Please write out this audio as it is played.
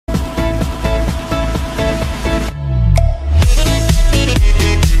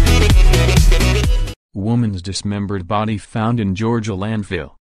woman's dismembered body found in Georgia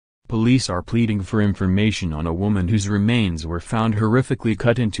landfill. Police are pleading for information on a woman whose remains were found horrifically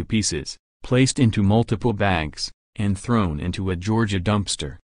cut into pieces, placed into multiple bags, and thrown into a Georgia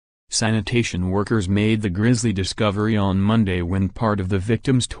dumpster. Sanitation workers made the grisly discovery on Monday when part of the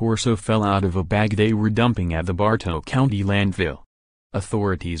victim's torso fell out of a bag they were dumping at the Bartow County landfill.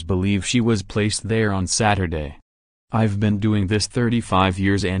 Authorities believe she was placed there on Saturday. "I've been doing this 35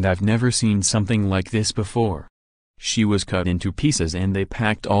 years and I've never seen something like this before. She was cut into pieces and they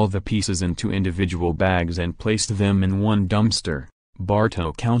packed all the pieces into individual bags and placed them in one dumpster,"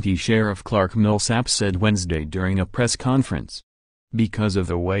 Bartow County Sheriff Clark Millsap said Wednesday during a press conference. "Because of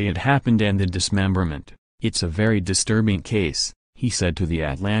the way it happened and the dismemberment, it's a very disturbing case," he said to the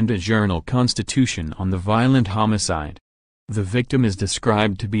Atlanta Journal-Constitution on the violent homicide. The victim is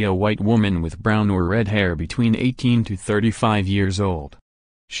described to be a white woman with brown or red hair between 18 to 35 years old.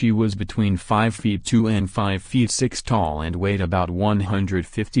 She was between 5 feet 2 and 5 feet 6 tall and weighed about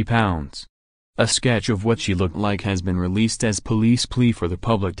 150 pounds. A sketch of what she looked like has been released as police plea for the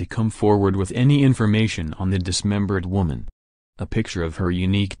public to come forward with any information on the dismembered woman. A picture of her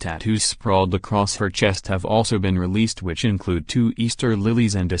unique tattoos sprawled across her chest have also been released, which include 2 Easter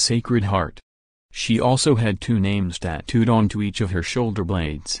lilies and a Sacred Heart. She also had 2 names tattooed onto each of her shoulder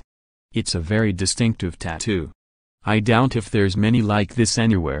blades. "It's a very distinctive tattoo. I doubt if there's many like this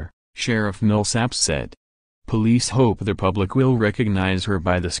anywhere," Sheriff Millsap said. Police hope the public will recognize her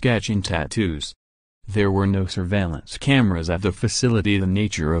by the sketch and tattoos. There were no surveillance cameras at the facility. The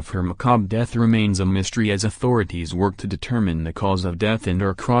nature of her macabre death remains a mystery as authorities work to determine the cause of death and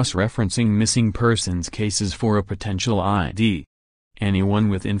are cross-referencing missing persons cases for a potential ID. Anyone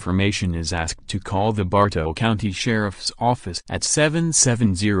with information is asked to call the Bartow County Sheriff's Office at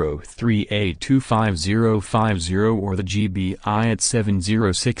 770-382-5050 or the GBI at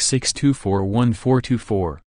 706-624-1424.